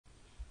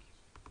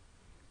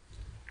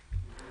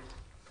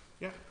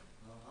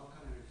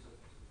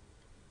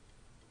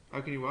How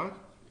can you what?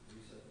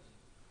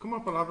 Come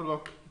up, I'll have a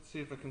look. Let's see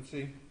if I can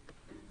see.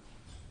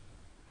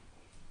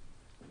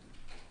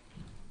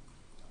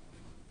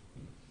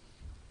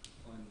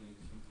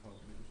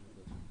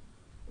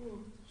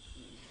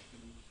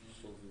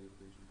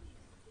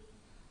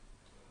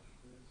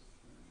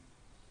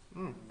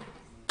 Oh.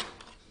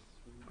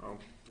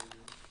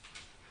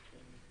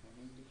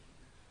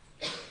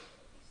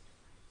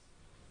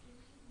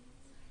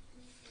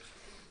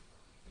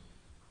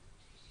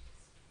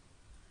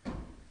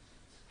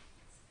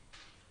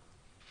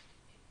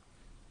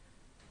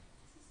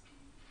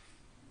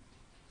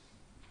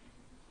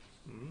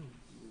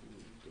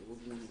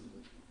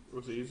 It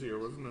was easier,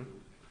 wasn't it?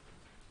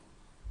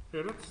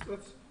 Here,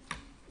 let's.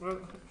 Well,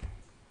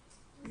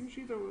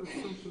 usually there was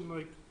something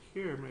like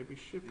here, maybe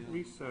shift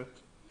reset.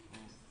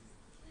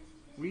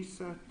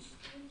 Reset.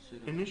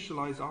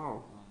 Initialize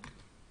all.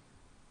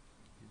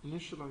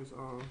 Initialize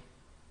all.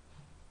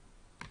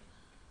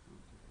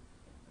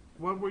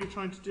 What were you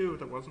trying to do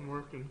that wasn't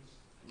working?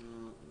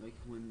 Like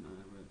when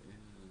I read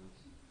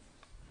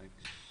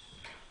x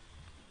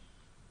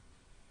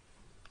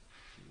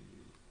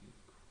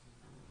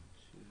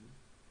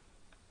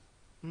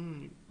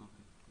Hmm. okay,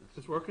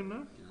 It's working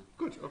now? yeah.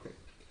 Good, okay.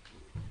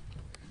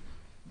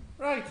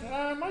 Right,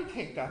 I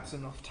think that's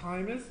enough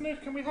time, isn't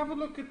it? Can we have a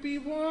look at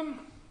B1?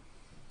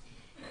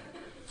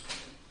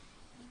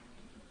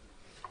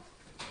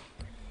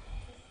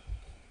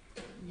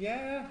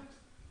 Yeah.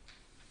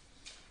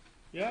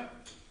 Yeah.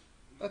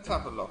 Let's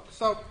have a look.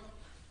 So,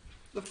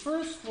 the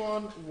first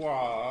one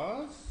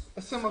was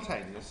a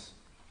simultaneous.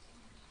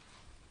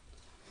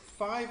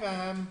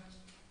 5m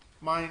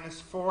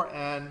minus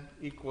 4n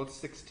equals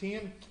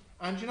 16.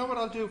 And you know what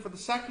I'll do for the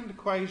second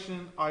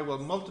equation? I will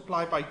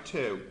multiply by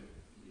 2.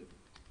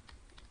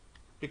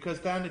 Because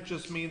then it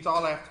just means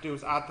all I have to do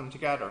is add them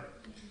together.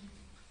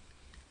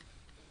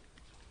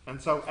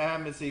 And so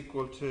m is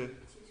equal to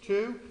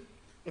 2.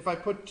 If I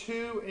put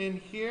 2 in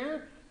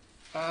here,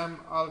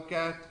 I'll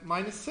get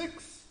minus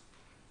 6.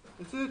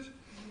 Is it?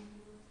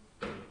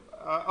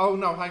 Oh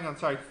no, hang on,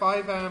 sorry.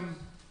 5m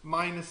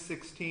minus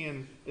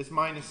 16 is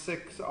minus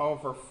 6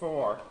 over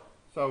 4.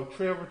 So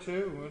 3 over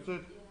 2, is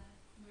it?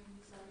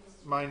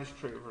 Minus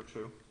 3 over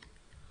 2.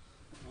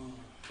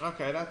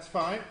 Okay, that's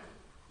fine.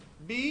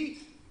 B.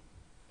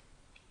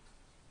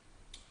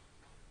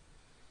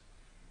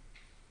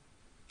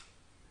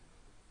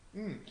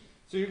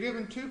 So you're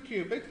given 2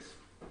 cubics,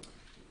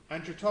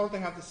 and you're told they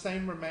have the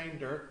same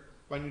remainder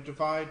when you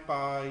divide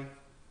by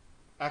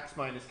x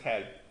minus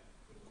k.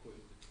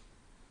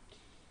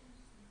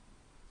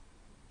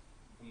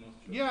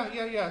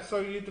 Yeah. So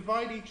you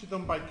divide each of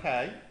them by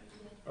k,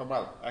 or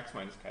well, x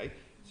minus k.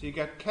 So you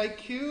get k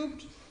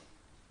cubed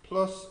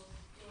plus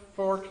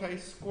 4k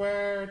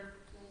squared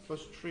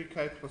plus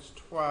 3k plus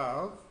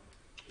 12.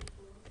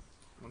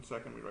 1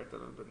 second, we write that a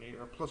little bit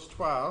neater. Plus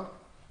 12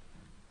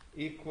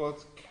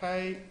 equals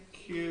k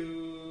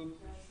cubed.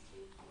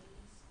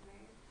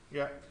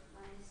 Yeah.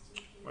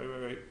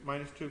 Wait.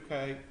 Minus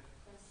 2k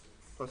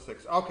plus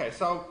 6. Okay,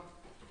 so,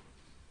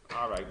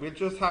 alright, we'll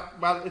just have,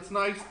 well, it's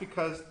nice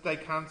because they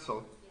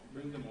cancel.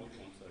 Bring them all to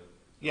one side.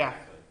 Yeah.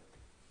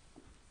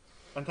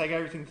 And take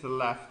everything to the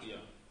left. Yeah.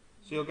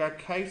 So you'll get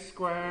k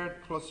squared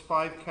plus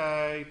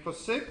 5k plus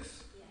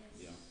 6.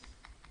 Yeah.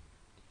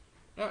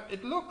 Now,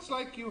 it looks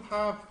like you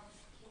have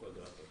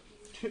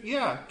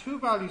Quadratic. two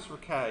values for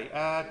k.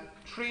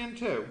 3 and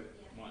 2.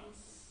 One.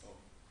 Oh.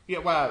 Yeah,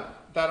 well,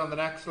 that on the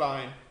next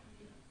line.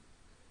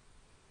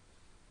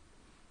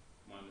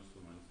 Minus 2,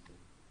 minus 2.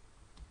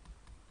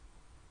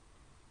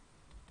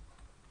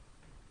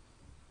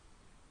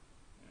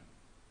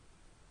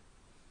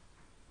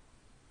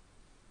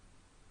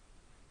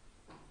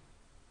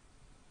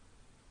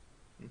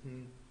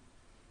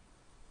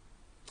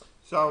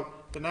 So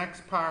the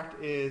next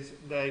part is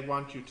they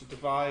want you to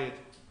divide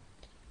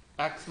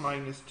x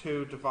minus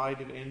 2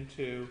 divided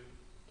into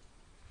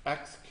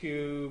x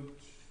cubed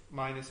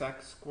minus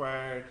x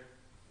squared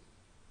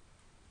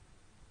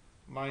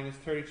minus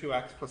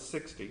 32x plus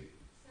 60.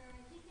 Sorry, I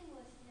think it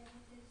was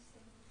negative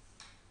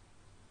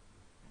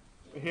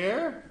 6.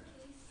 Here?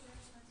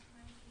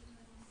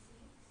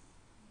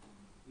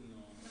 No,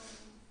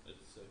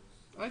 it's 6.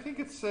 I think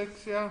it's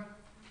 6, yeah.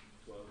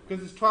 12.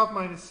 Because it's 12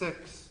 minus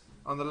 6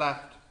 on the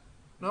left.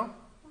 No?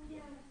 Oh,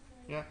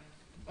 yeah. Yeah.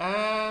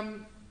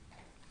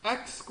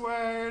 X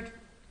squared,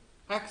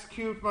 x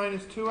cubed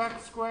minus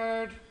 2x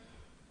squared,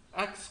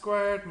 x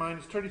squared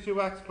minus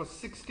 32x plus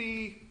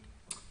 60.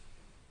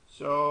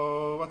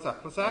 So, what's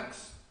that? Plus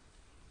x?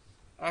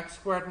 X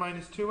squared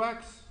minus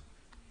 2x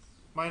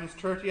minus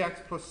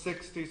 30x plus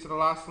 60. So the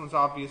last one's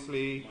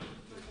obviously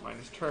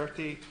minus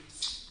 30.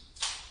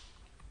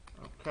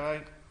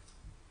 Okay.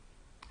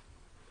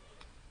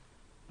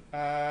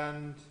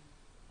 And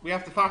we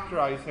have to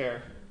factorize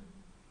here.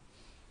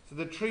 So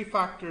the 3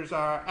 factors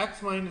are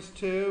x minus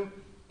 2,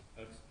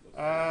 X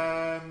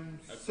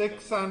plus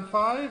 6 and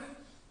 5.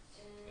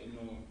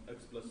 no,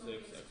 x plus 6,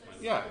 x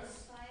minus Yeah.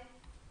 6.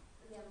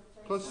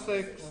 Plus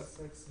 6.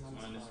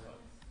 Minus 5.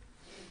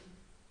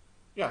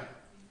 Yeah.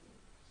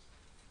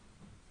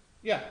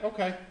 Yeah,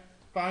 okay,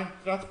 fine.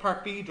 That's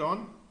part B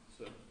done.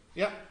 So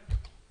Yeah.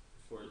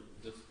 for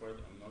this part,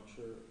 I'm not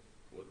sure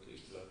what to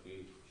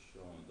exactly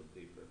show on the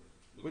paper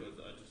because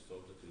I just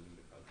solved it using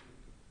the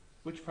calculator.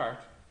 Which part?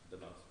 The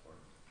last part,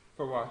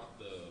 For what?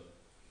 the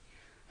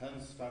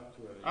hence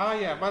factorization. Ah,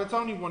 yeah. Well, it's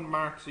only 1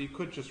 mark, so you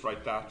could just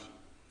write that.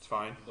 It's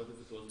fine. But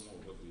if it was more,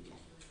 what do we do?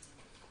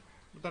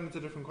 But then it's a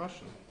different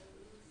question.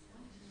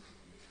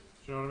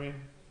 Do you know what I mean?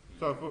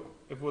 So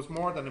if it was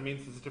more, then it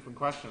means it's a different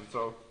question.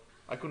 So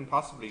I couldn't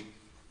possibly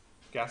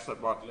guess at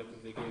what. Like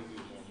if they gave you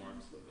more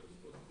marks for this,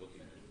 what do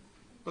you do?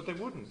 But they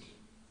wouldn't.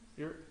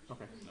 You're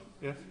okay. No.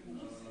 Yes.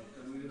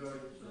 Can we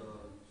write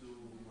 2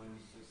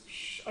 minus 6?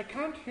 Shh, I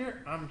can't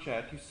hear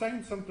Amjad. You're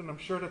saying something. I'm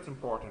sure that's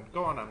important.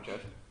 Go on,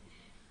 Amjad.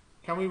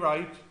 Can we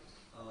write?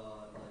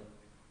 Like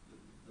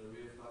the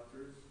real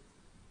factors,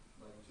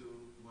 like 2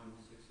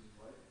 minus 6 is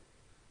 5.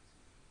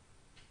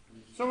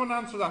 Someone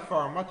answer that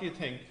for him. What do you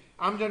think?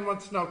 Amjad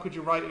wants to know, could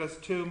you write it as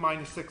 2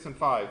 minus 6 and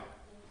 5?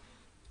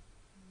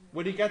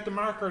 Would he get the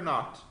mark or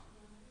not?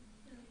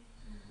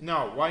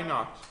 No, why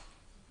not?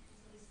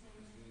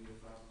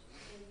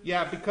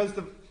 Yeah, because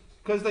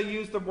they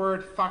use the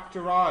word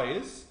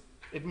factorize,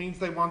 it means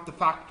they want the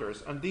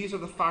factors. And these are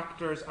the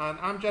factors. And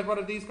Amjad, what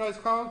are these guys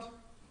called?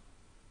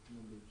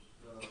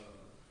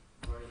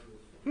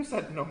 Who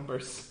said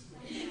numbers?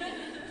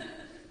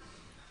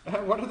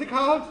 What are they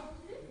called?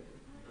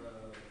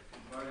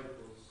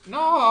 Variables.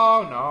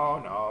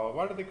 No.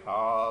 What are they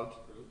called?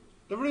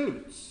 The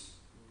roots.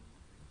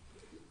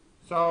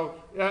 So,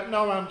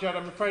 no, Amjad,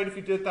 I'm afraid if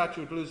you did that,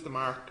 you would lose the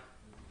mark.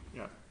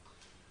 Yeah.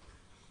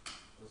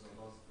 Because I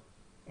lost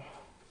it.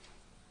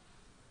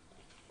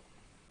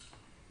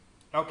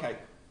 Okay.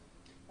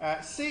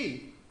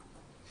 C.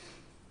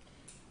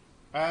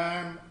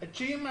 A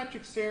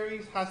geometric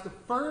series has the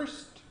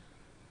first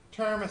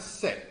term as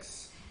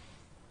 6.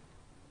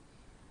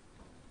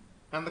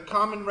 And the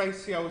common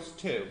ratio is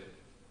 2.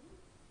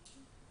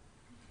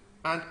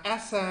 And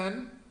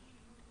Sn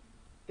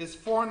is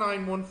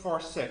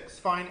 49146.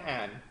 Find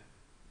n.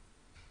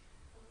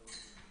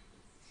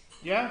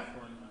 Yeah?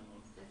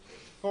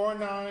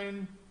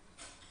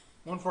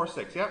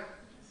 49146. Yep.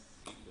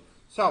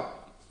 So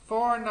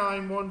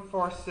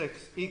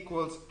 49146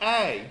 equals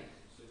A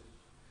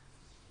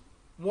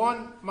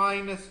 1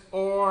 minus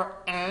or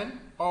n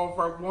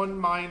over 1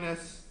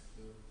 minus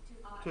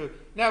 2.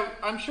 Now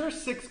I'm sure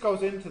 6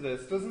 goes into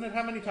this, doesn't it?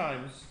 How many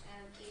times?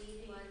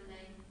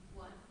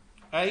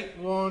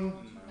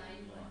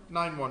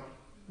 8191.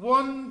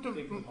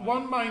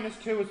 1 minus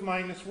 2 is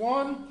minus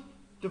 1.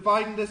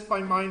 Dividing this by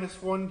minus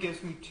 1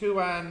 gives me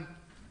 2n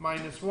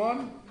minus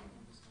 1.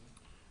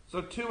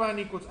 So 2n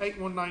equals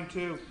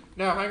 8192.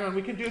 Now hang on,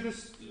 we can do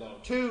this.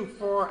 2,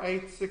 4,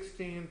 8,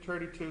 16,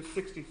 32,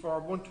 64,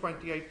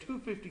 128,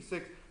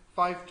 256,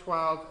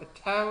 512,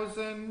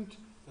 1000,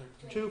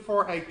 2,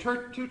 4, 8,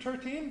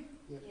 213?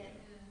 Yeah.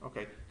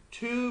 Okay.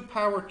 2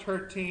 power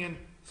 13,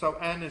 so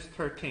n is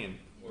 13.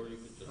 Or you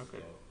could just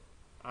Okay.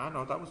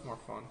 No, that was more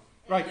fun.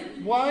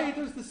 Right, why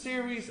does the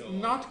series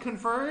not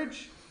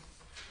converge?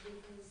 Because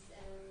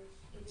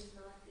it is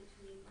not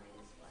between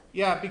 -1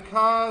 Yeah,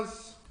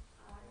 because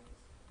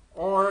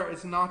r. or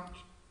is not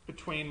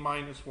between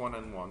minus 1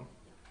 and 1.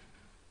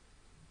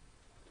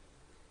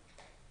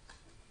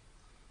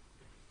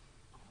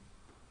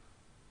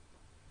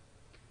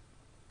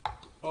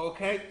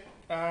 Okay,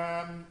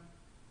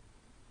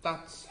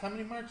 that's, how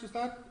many marks is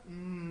that?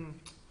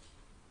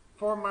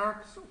 4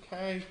 marks,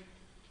 okay.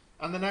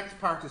 And the next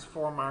part is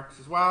 4 marks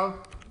as well.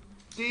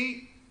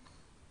 D.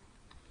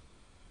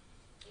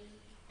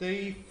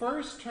 The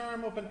first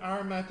term of an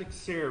arithmetic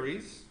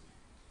series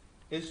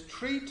is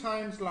 3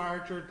 times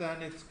larger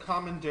than its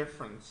common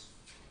difference.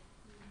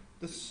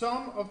 The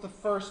sum of the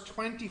first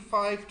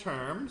 25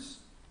 terms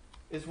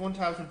is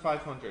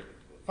 1,500.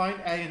 Find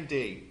A and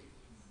D.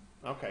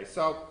 Okay,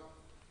 so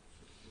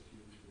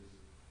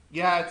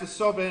yeah, it's a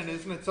sub-in,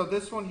 isn't it? So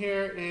this one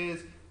here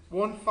is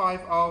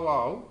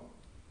 1500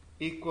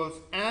 equals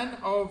n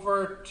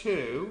over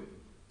 2,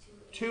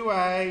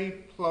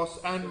 2a plus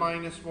n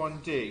minus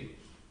 1d.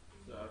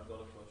 So I've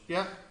got a question.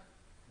 Yeah?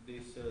 They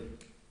said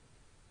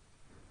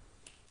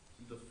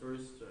the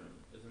first term,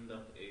 isn't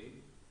that A?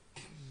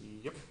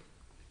 Yep.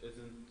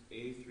 Isn't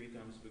A 3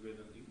 times bigger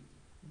than D?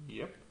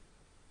 Yep.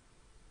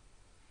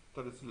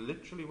 That is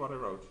literally what I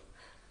wrote.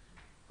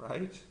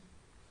 Right?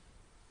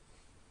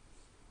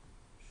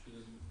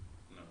 Shouldn't,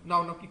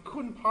 No, you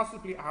couldn't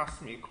possibly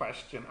ask me a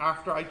question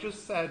after I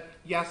just said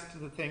yes to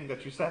the thing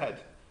that you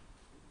said.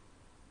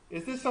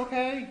 Is this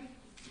okay?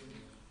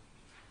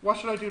 What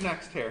should I do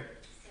next here?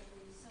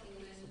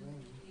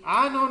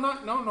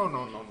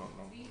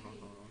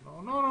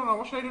 No.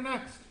 What should I do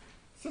next?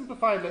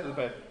 Simplify a little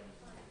bit.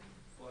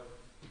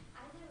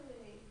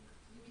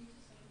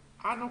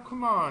 No,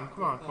 come on.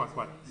 Divide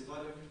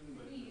everything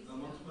by 2.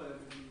 Multiply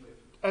everything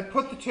by 2.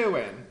 Put the 2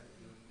 in.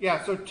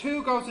 Yeah, so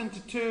 2 goes into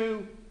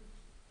 2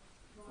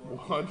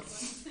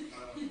 once.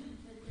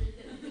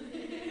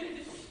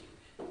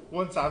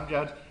 Once,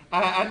 Amjad.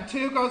 And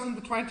 2 goes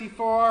into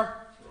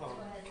 24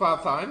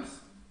 12 times.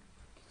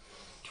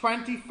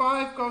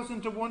 25 goes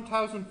into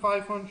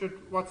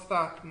 1,500, what's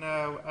that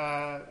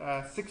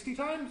now? 60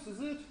 times, is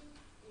it?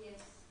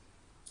 Yes.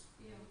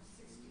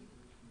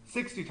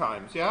 60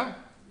 times, yeah?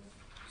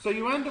 So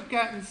you end up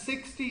getting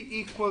 60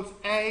 equals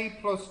A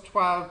plus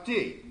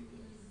 12D.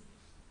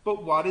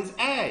 But what is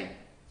A?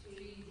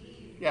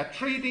 3D. Yeah,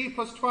 3D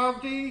plus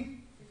 12D?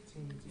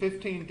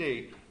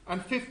 15D.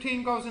 And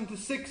 15 goes into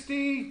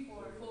 60?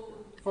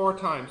 4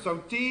 times. So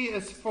D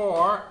is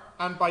 4,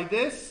 and by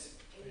this,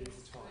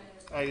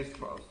 A is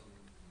 12.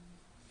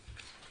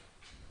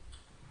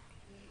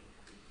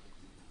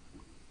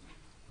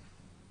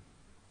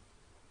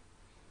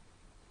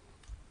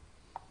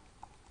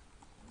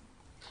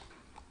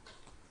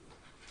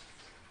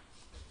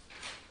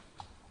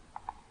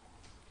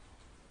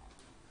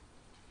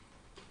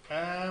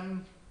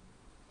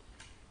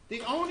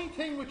 The only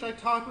thing which I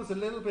thought was a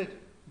little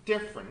bit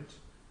different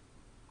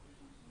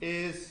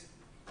is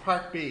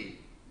part B.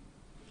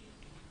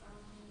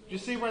 Do you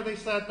see where they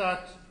said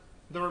that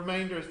the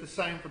remainder is the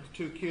same for the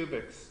two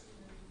cubics?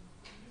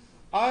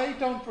 I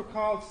don't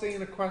recall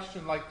seeing a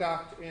question like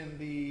that in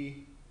the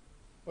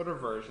other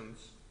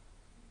versions.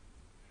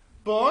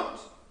 But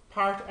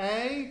part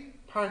A,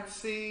 part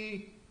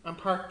C, and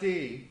part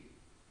D,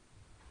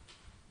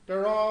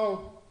 they're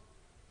all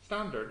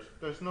standard.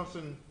 There's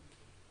nothing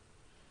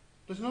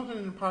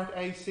in part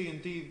A, C,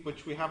 and D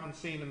which we haven't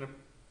seen in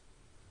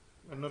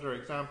another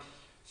exam.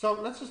 So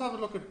let's just have a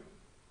look at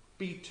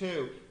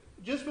B2.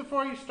 Just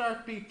before you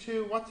start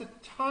B2, what's a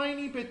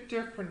tiny bit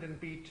different in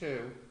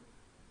B2?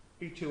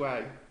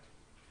 B2A.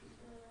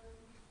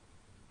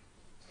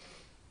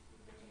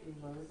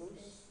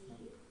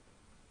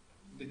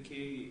 The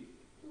K.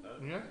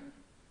 Yeah?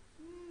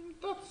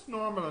 That's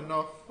normal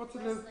enough. What's a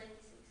Plus little... 96.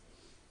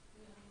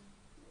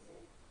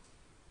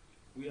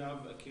 We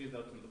have a K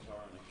dot in the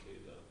power and a K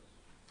dot.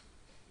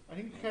 I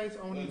think K is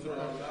only... Those are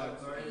all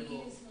That's X.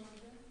 variable.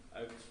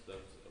 X that's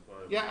a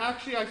variable. Yeah,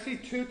 actually, I see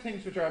two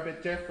things which are a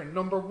bit different.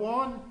 Number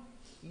one,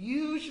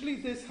 usually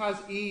this has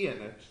E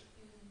in it.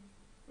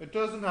 It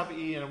doesn't have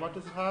E in it. What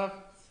does it have?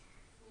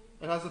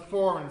 It has a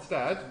 4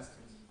 instead.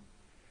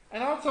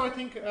 And also, I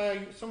think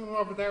someone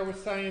over there was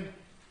saying,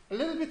 a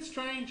little bit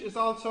strange is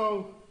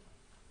also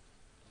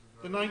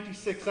the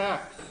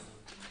 96x.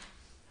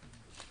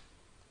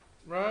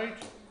 Right?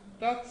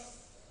 That's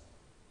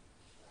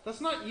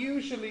not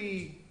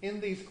usually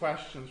in these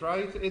questions,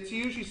 right? It's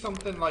usually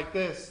something like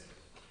this.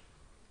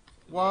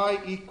 Y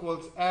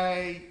equals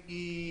A,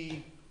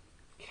 E,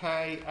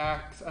 K,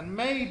 X. And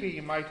maybe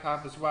you might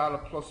have as well a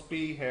plus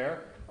B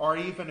here. Or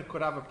even it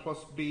could have a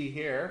plus B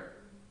here.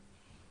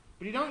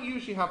 But you don't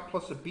usually have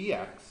plus a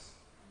BX.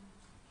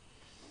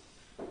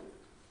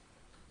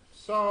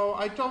 So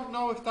I don't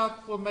know if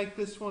that will make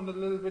this one a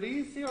little bit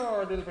easier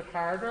or a little bit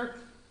harder.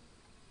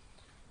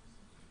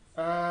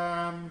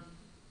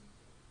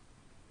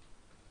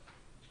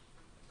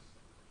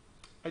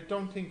 I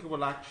don't think it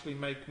will actually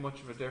make much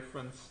of a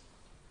difference.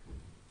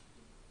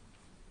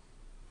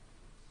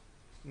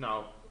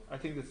 No, I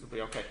think this will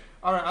be okay.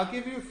 Alright, I'll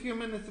give you a few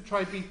minutes to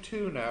try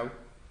B2 now.